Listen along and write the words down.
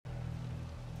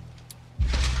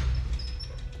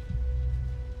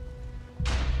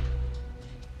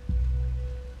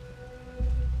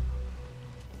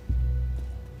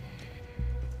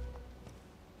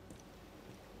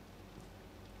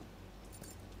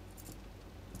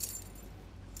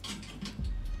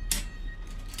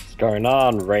going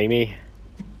on, Raimi?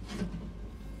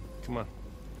 Come on.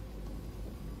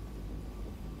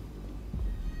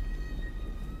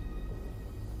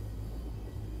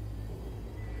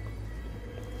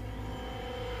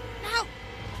 Ow!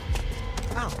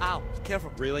 Ow, ow.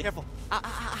 Careful. Really? Careful.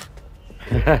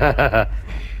 That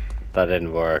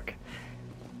didn't work.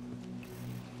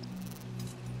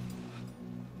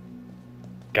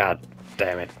 God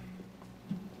damn it.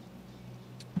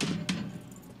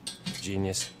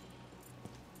 Genius.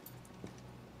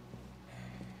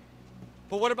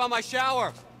 But what about my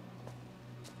shower?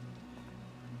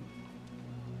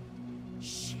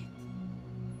 Shit.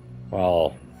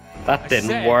 Well, that I didn't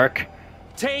said- work.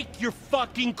 Take your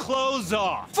fucking clothes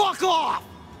off! Fuck off!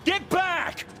 Get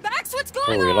back! Max, what's Oh,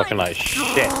 going on? you're looking like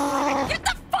shit. Get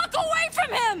the fuck away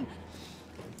from him!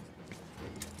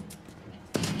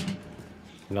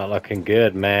 Not looking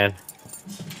good, man.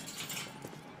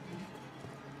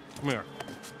 Come here.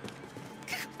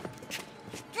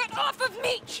 Get off of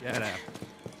me! Shut up.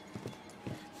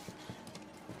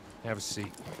 Have a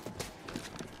seat.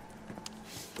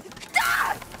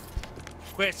 Ah!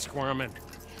 Quit squirming.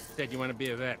 Said you want to be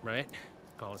a vet, right?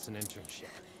 Call us an internship.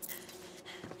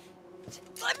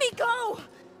 Let me go!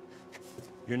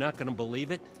 You're not gonna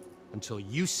believe it until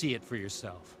you see it for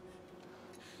yourself.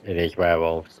 It is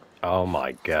werewolves. Oh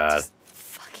my god.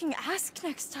 Fucking ask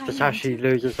next time. That's how she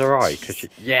loses her eye. Cause she,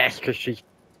 yes, because she's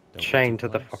Don't chained to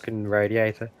get the close. fucking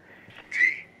radiator. T,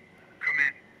 come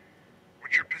in.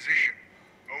 What's your position?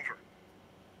 Over.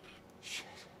 Shit.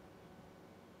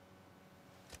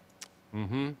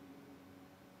 Mm-hmm.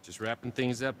 Just wrapping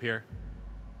things up here.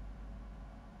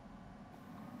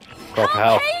 Go for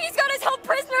help. Hey, he's got his held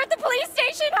prisoner at the police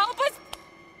station! Help us!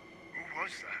 Who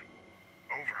was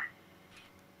that? Over.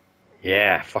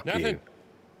 Yeah, fuck Nothing. you.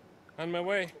 On my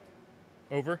way.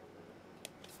 Over.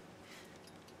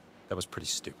 That was pretty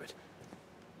stupid.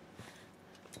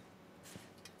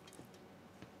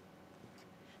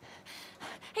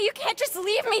 Hey, you can't just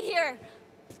leave me here!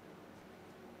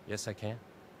 Yes, I can.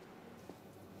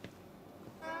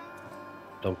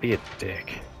 Don't be a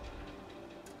dick.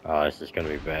 Oh, this is gonna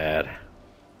be bad.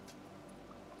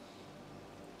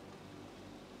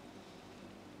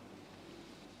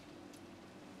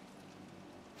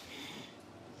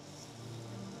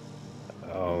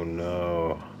 Oh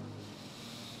no.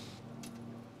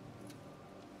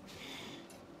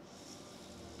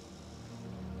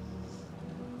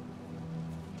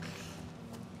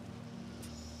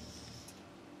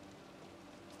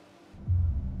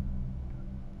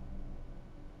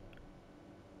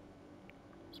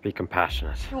 Be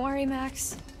compassionate. Don't worry,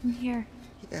 Max. I'm here.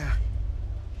 Yeah.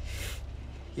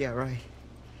 Yeah, right.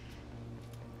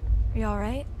 Are you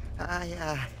alright?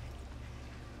 I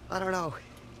don't know.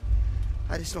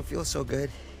 I just don't feel so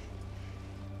good.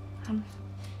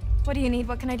 What do you need?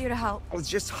 What can I do to help? I was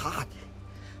just hot.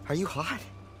 Are you hot?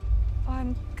 Oh,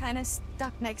 I'm kind of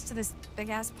stuck next to this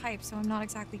big-ass pipe, so I'm not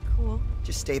exactly cool.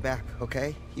 Just stay back,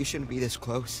 okay? You shouldn't be this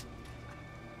close.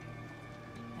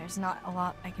 There's not a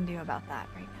lot I can do about that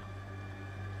right now.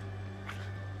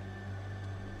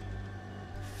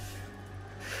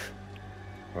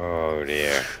 Oh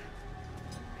dear.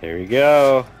 Here we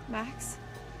go. Max?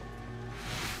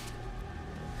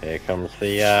 Here comes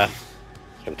the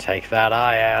can take that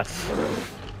eye out.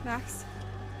 Max?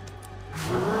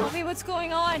 Tell me what's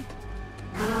going on.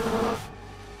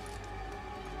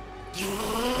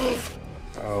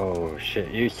 Oh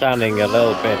shit, you sounding a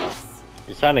little bit.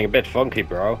 You're sounding a bit funky,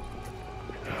 bro.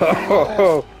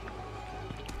 Oh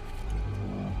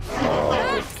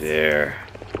dear.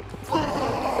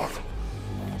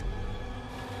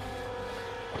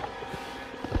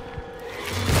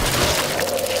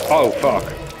 Oh fuck.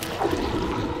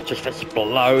 Just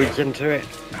explodes into it.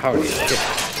 Holy shit.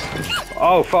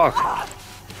 Oh fuck.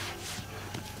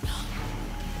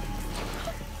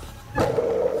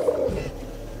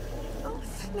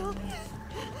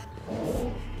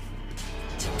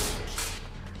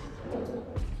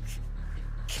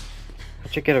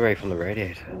 How'd you get away from the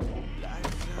radiator?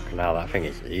 Fucking hell, that thing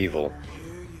is evil.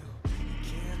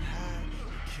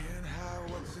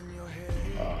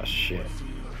 Oh shit.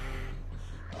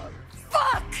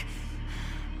 Fuck!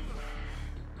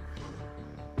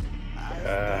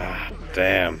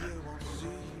 Damn.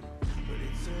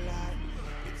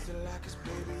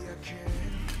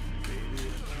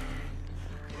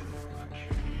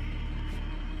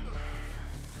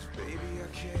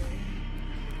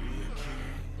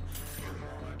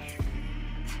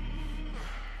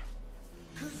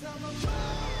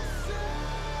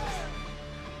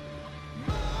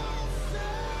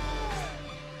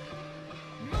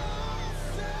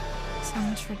 So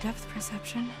much for depth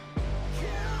perception.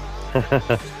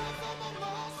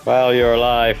 Well, you're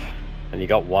alive. And you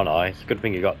got one eye. It's a good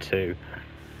thing you got two.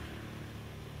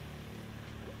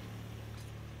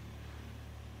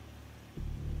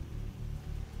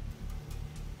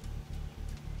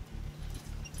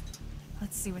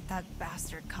 Let's see what that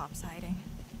bastard cop's hiding.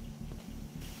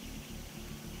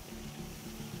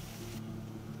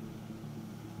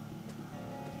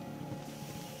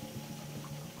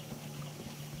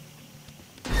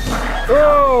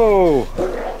 Oh!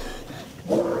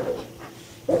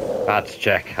 I had to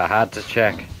check. I had to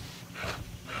check.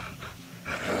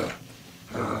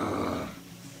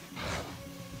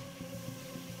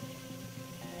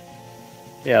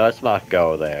 Yeah, let's not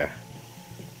go there.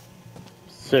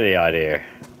 Silly idea.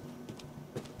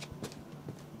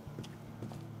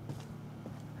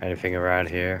 Anything around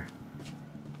here?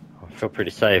 I feel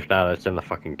pretty safe now that it's in the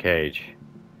fucking cage.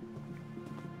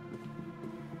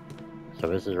 So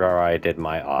this is where I did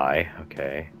my eye,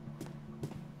 okay.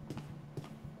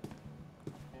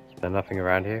 Is there nothing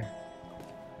around here?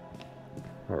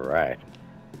 Alright.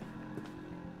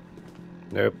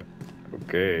 Nope.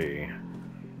 Okay.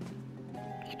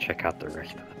 Let's check out the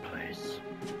rest of the place.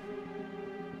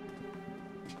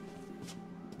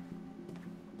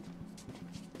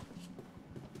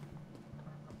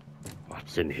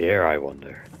 What's in here, I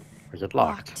wonder? Or is it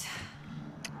locked?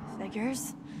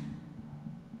 Figures.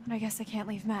 But I guess I can't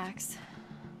leave Max.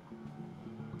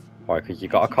 Why? Because you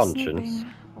got a Keep conscience.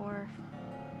 snooping, or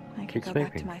I could Keep go back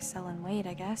snooping. to my cell and wait,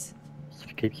 I guess.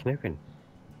 Just keep snooping.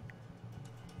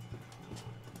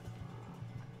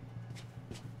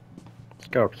 Let's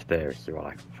go upstairs, see what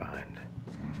I can find.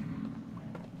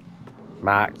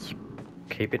 Max,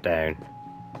 keep it down.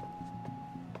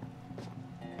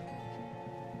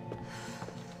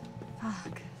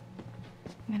 Fuck.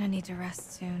 I'm gonna need to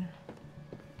rest soon.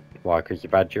 Why? Because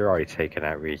you've had your eye taken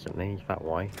out recently, is that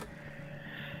why?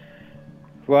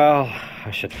 Well,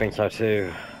 I should think so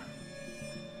too.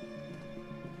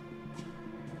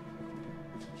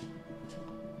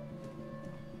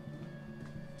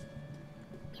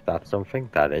 Is that something?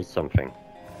 That is something.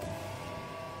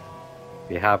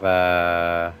 We have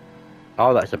a...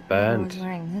 Oh, that's a burned Whoever's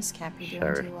wearing this can't be doing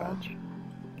sheriff too well. badge.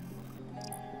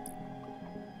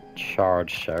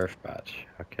 Charged sheriff badge.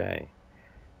 Okay.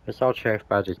 This old sheriff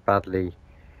badge is badly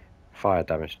fire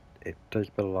damaged. It does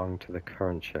belong to the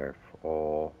current sheriff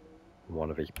or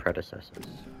one of his predecessors.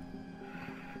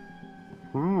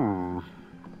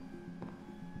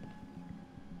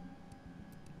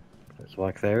 Looks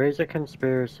like there is a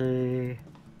conspiracy.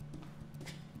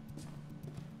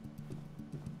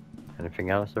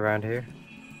 Anything else around here?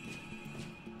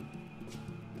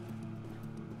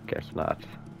 Guess not.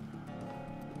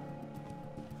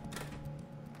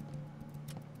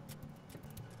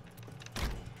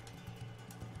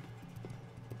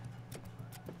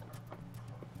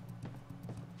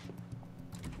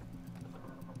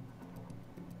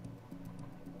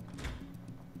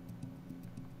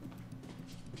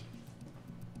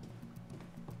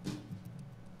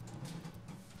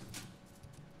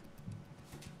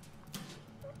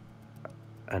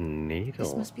 A needle?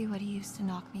 This must be what he used to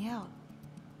knock me out.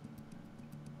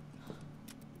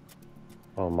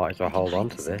 Well, might as well I can hold hide on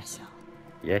to in my this. cell.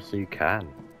 Yes, you can.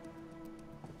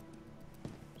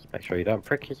 Just make sure you don't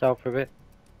prick yourself with it.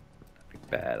 That'd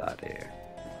be a bad idea.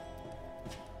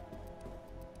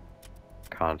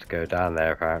 Can't go down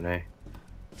there, apparently.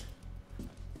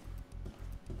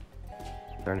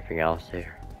 Is there anything else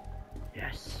here?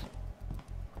 Yes.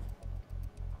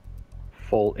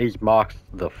 He's marked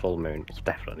the full moon. It's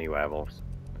definitely werewolves.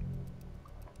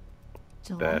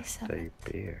 July Birthday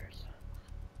 7th. beers.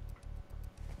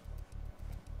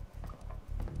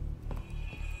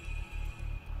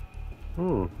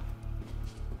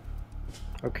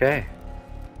 Okay.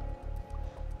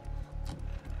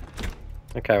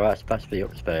 Okay, well that's the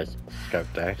upstairs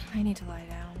scoped out. I need to lie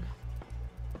down.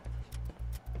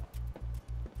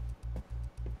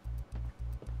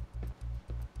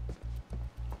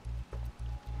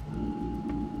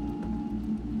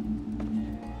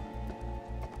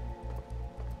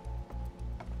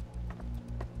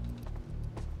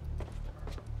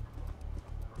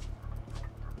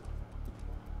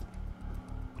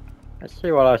 Let's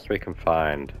see what else we can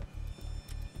find.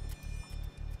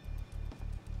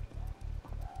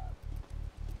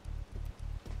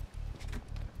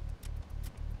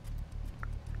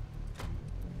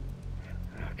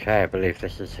 Okay, I believe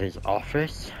this is his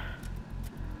office.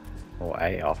 Or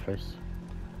a office.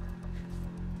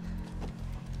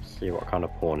 Let's see what kind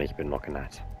of porn he's been looking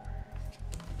at.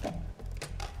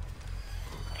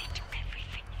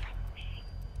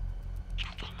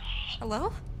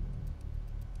 Hello?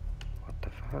 What the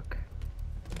fuck?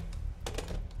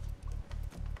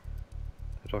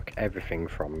 took everything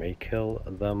from me, kill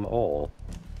them all.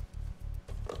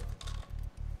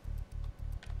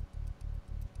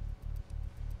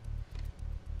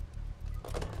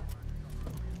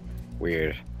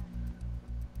 Weird.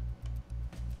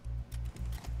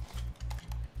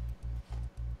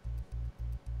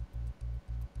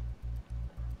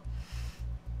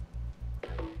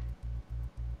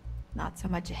 Not so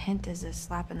much a hint as a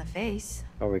slap in the face.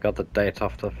 Oh, we got the date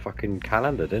off the fucking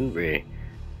calendar, didn't we?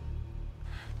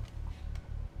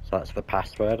 So that's the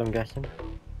password, I'm guessing?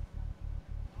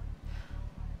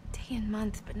 Day and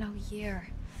month, but no year.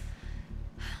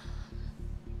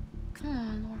 Come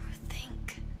on, Laura,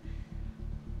 think.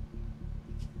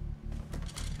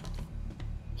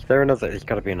 Is there another? There's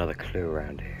gotta be another clue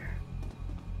around here.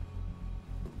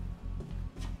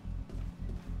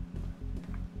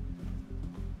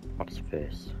 What's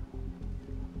this?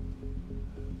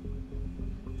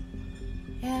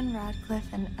 Anne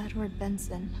Radcliffe and Edward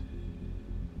Benson.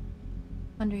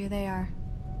 Wonder who they are.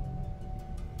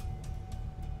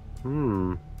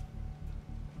 Hmm.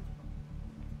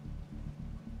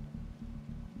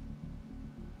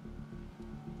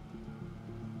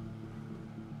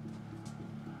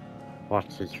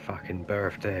 What's his fucking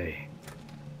birthday?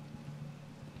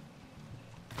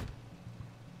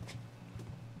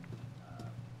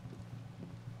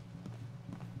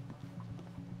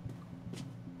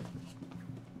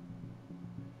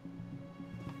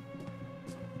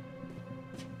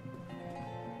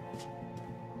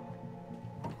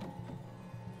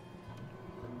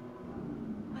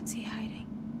 What's he hiding?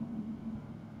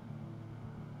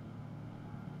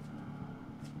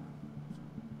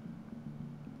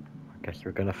 I guess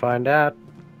we're gonna find out.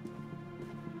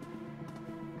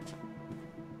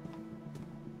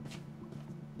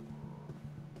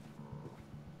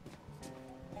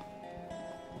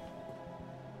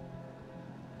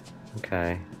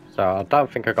 Okay, so I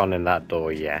don't think I've gone in that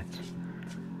door yet.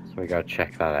 So we gotta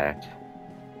check that out.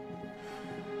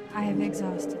 I have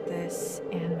exhausted this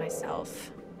and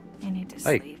myself. I need to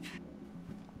Hey. sleep.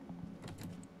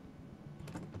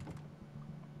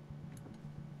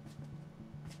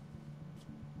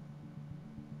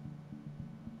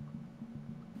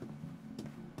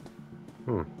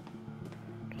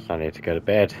 Guess I need to go to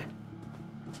bed.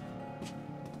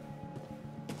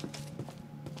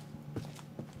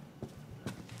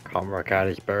 Can't work out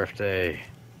his birthday.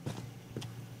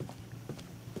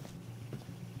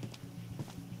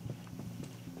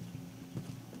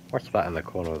 What's that in the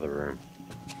corner of the room?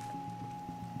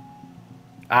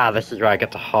 Ah, this is where I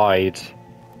get to hide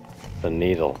the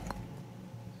needle.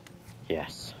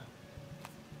 Yes.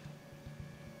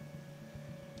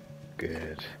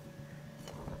 Good.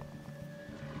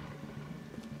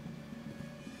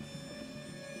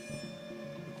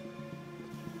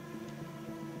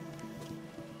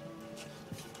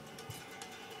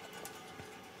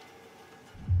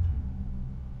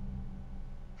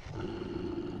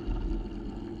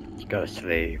 Let's go to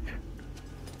sleep.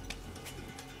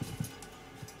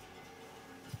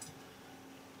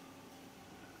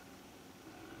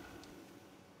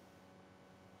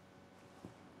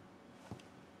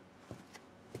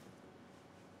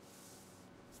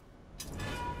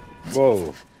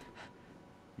 Whoa.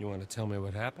 You want to tell me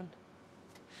what happened?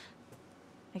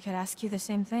 I could ask you the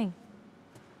same thing.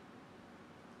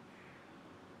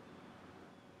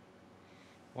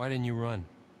 Why didn't you run?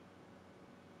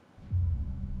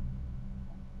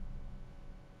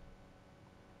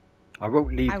 I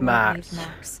won't leave I won't marks. leave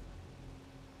marks.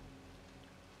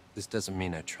 This doesn't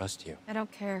mean I trust you. I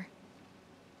don't care.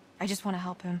 I just want to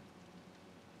help him.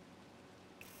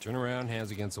 Turn around,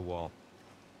 hands against the wall.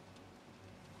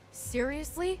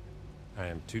 Seriously? I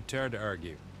am too tired to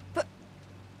argue.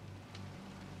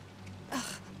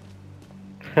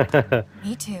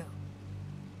 Me too.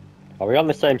 Are we on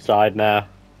the same side now?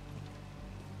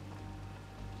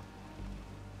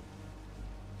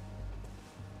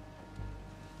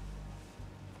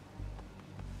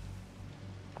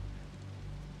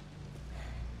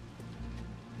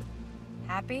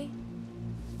 Happy?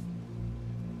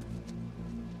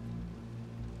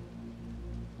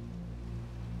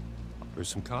 Brew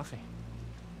some coffee.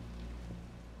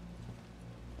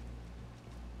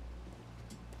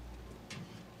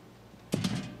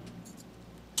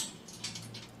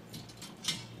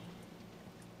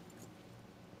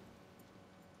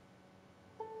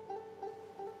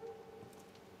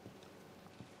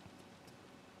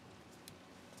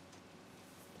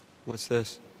 What's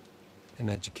this? An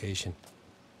education.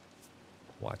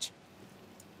 Watch.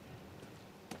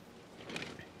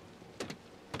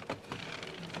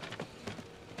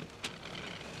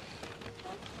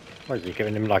 What, is he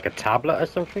giving him like a tablet or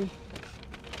something?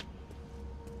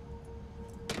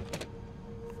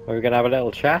 Are we gonna have a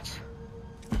little chat?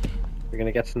 We're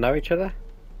gonna get to know each other?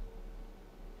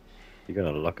 You're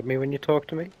gonna look at me when you talk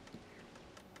to me?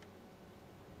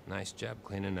 Nice job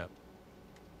cleaning up.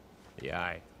 The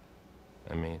eye.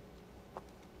 I mean.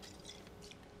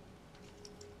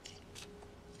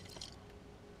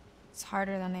 It's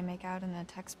harder than they make out in the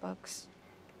textbooks.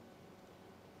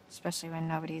 Especially when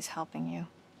nobody's helping you.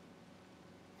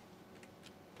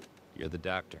 You're the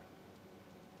doctor.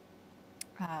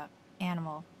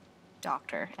 Animal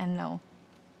doctor. And no,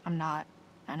 I'm not.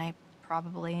 And I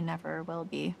probably never will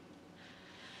be.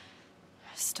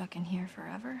 Stuck in here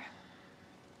forever.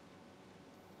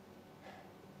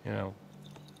 You know,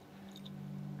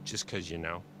 just 'cause you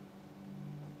know,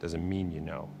 doesn't mean you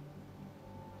know.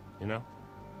 You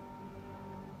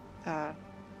know?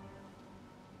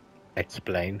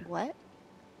 Explain. What?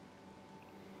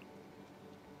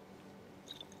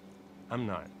 I'm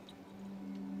not.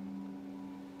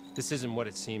 This isn't what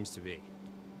it seems to be.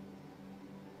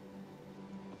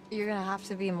 You're gonna have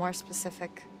to be more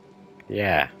specific.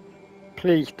 Yeah.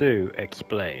 Please do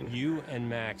explain. You and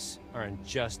Max are in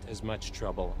just as much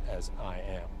trouble as I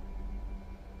am.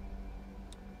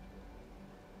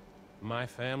 My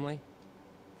family,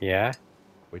 Yeah?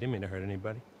 we didn't mean to hurt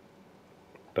anybody.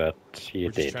 But you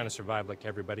We're just did. trying to survive like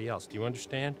everybody else. Do you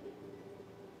understand?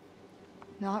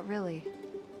 Not really.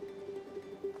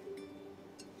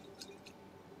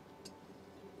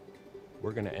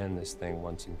 We're gonna end this thing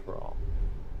once and for all.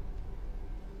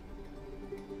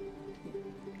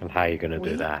 And how are you gonna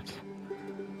do We? that?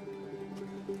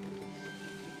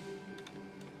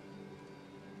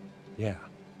 Yeah.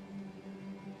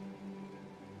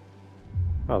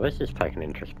 Oh, this is taking an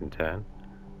interesting turn.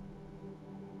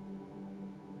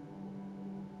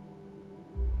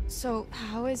 So,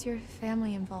 how is your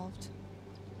family involved?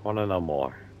 Wanna know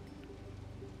more?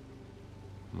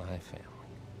 My family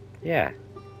Yeah.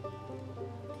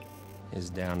 is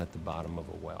down at the bottom of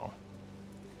a well.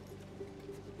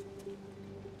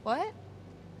 What?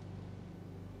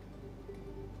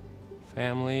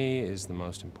 Family is the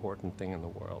most important thing in the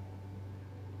world.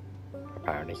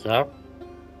 Apparently so.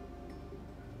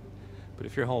 But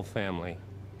if your whole family,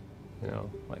 you know,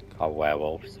 like Are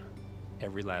werewolves.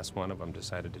 every last one of them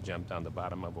decided to jump down the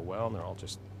bottom of a well and they're all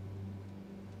just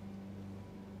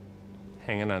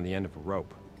hanging on the end of a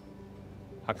rope,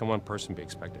 how can one person be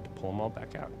expected to pull them all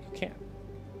back out? You can't.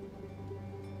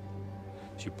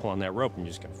 So you pull on that rope and you're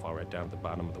just gonna fall right down at the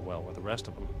bottom of the well with the rest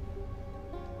of them.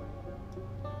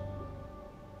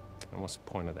 And what's the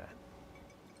point of that?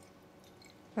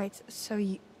 Right, so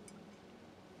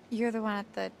you're the one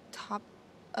at the top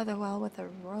of the well with a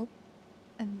rope?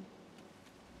 And...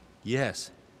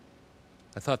 Yes.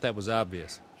 I thought that was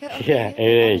obvious. Yeah, Yeah, okay,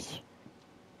 it is.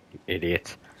 You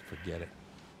idiot. Forget it.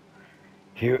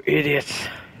 You idiot.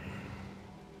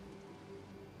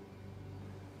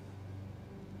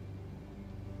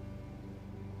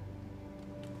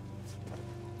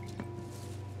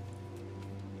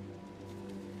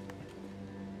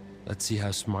 Let's see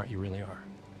how smart you really are.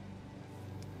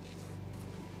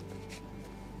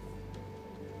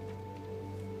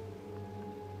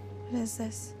 What is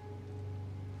this?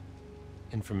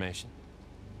 Information.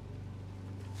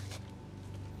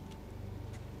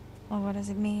 Well, what does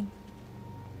it mean?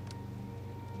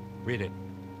 Read it.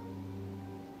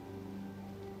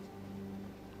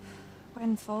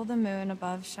 When full the moon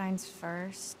above shines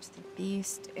first, the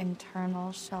beast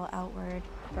internal shall outward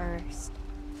burst.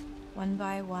 One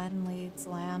by one leads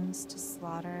lambs to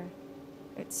slaughter.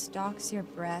 It stalks your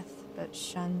breath, but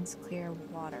shuns clear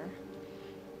water.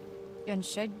 And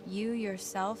should you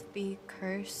yourself be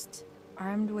cursed,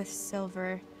 armed with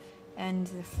silver and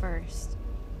the first,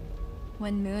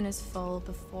 when moon is full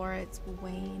before its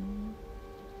wane,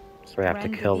 So we have to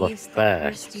rend kill the beast that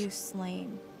cursed first. you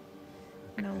slain.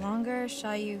 No longer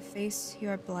shall you face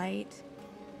your blight,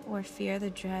 or fear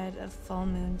the dread of full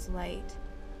moon's light.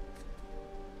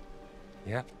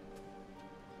 Yeah.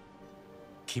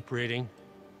 Keep reading.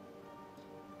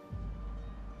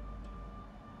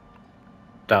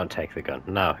 Don't take the gun.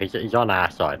 No, he's on our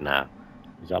side now.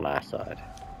 He's on our side.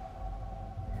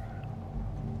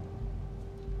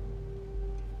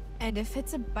 And if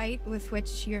it's a bite with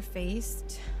which you're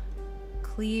faced,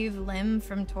 cleave limb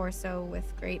from torso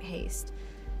with great haste.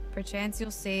 Perchance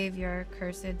you'll save your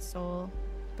cursed soul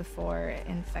before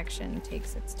infection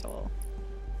takes its toll.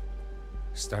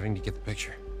 Starting to get the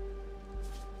picture.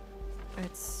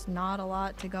 It's not a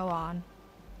lot to go on.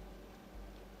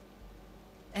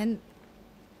 And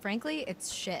frankly,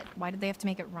 it's shit. Why did they have to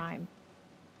make it rhyme?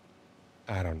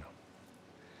 I don't know.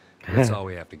 That's all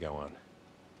we have to go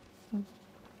on.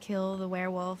 kill the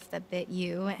werewolf that bit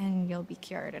you and you'll be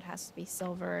cured. It has to be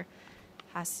silver,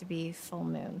 has to be full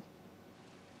moon.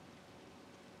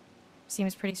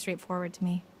 Seems pretty straightforward to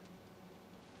me.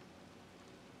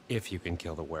 If you can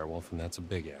kill the werewolf, and that's a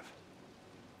big if.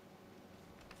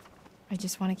 I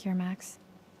just want to cure Max.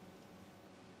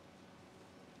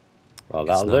 Well, It's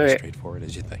that'll not do as it. straightforward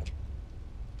as you think.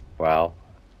 Well,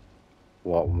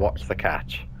 what's the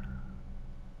catch?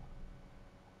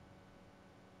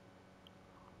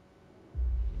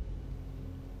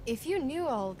 If you knew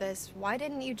all this, why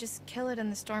didn't you just kill it in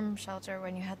the storm shelter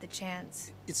when you had the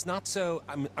chance? It's not so.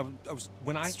 I was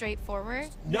when I. Straightforward?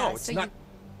 No, Yeah, it's so not.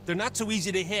 They're not so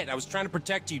easy to hit. I was trying to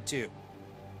protect you too.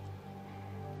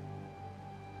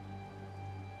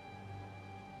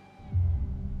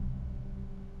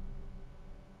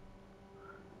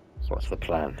 So what's the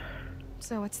plan?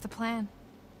 So what's the plan?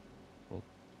 Well,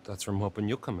 that's where I'm hoping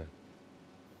you'll come in.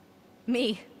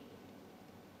 Me.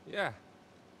 Yeah.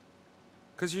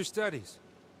 'Cause your studies.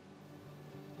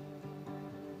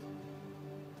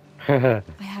 I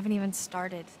haven't even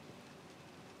started.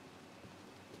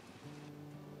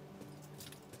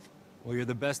 Well, you're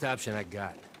the best option I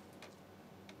got.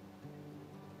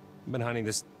 I've been hunting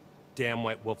this damn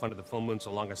white wolf under the full moon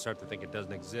so long I start to think it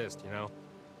doesn't exist, you know?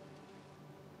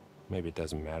 Maybe it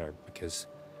doesn't matter, because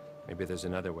maybe there's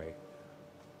another way.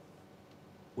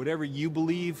 Whatever you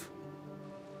believe,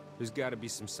 there's gotta be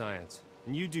some science.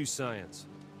 And you do science.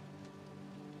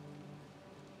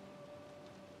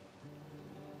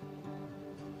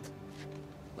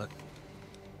 Look,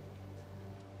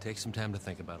 take some time to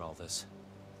think about all this.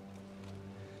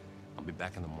 I'll be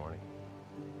back in the morning.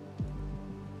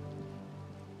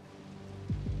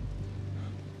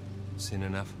 Seen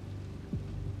enough?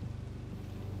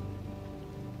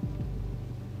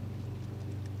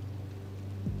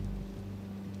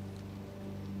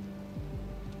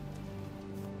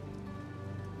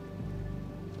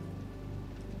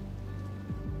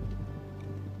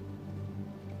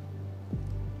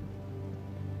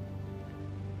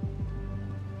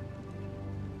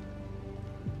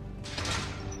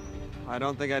 I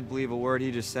don't think I'd believe a word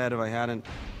he just said if I hadn't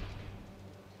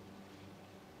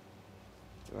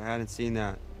seen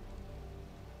that.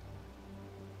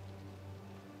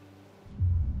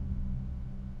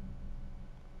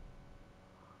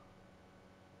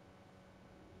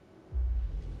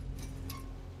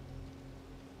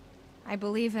 I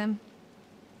believe him.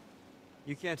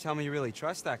 You can't tell me you really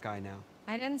trust that guy now.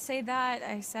 I didn't say that.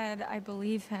 I said I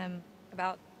believe him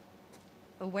about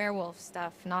the werewolf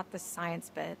stuff, not the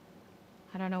science bit.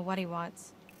 I don't know what he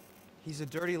wants. He's a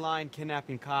dirty lying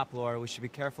kidnapping cop, Laura. We should be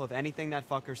careful of anything that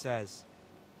fucker says.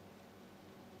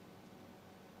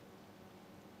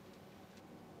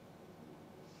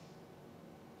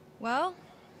 Well,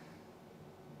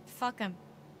 fuck him.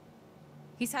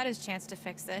 He's had his chance to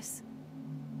fix this.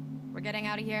 We're getting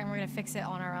out of here and we're gonna fix it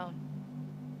on our own.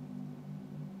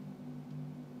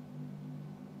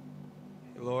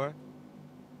 Hey, Laura,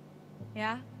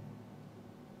 Yeah?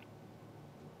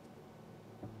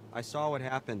 I saw what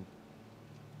happened.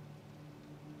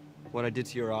 What I did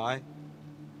to your eye.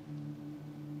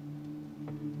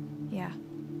 Yeah.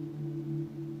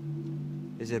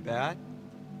 Is it bad?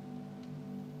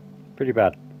 Pretty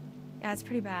bad. Yeah, it's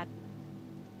pretty bad.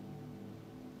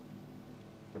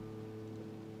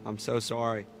 I'm so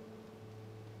sorry.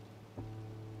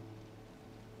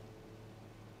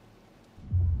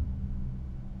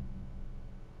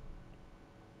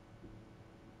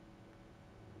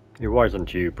 It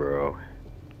wasn't you, bro.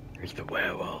 It was the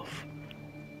werewolf.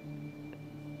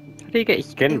 How do you get your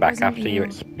skin It back wasn't after you you.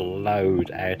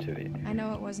 explode out of it? I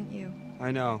know it wasn't you.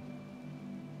 I know.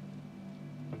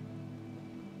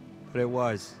 But it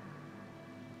was.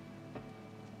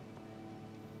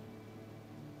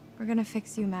 We're gonna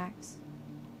fix you, Max.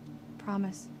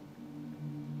 Promise.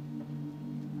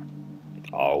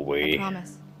 Are I we?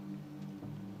 promise.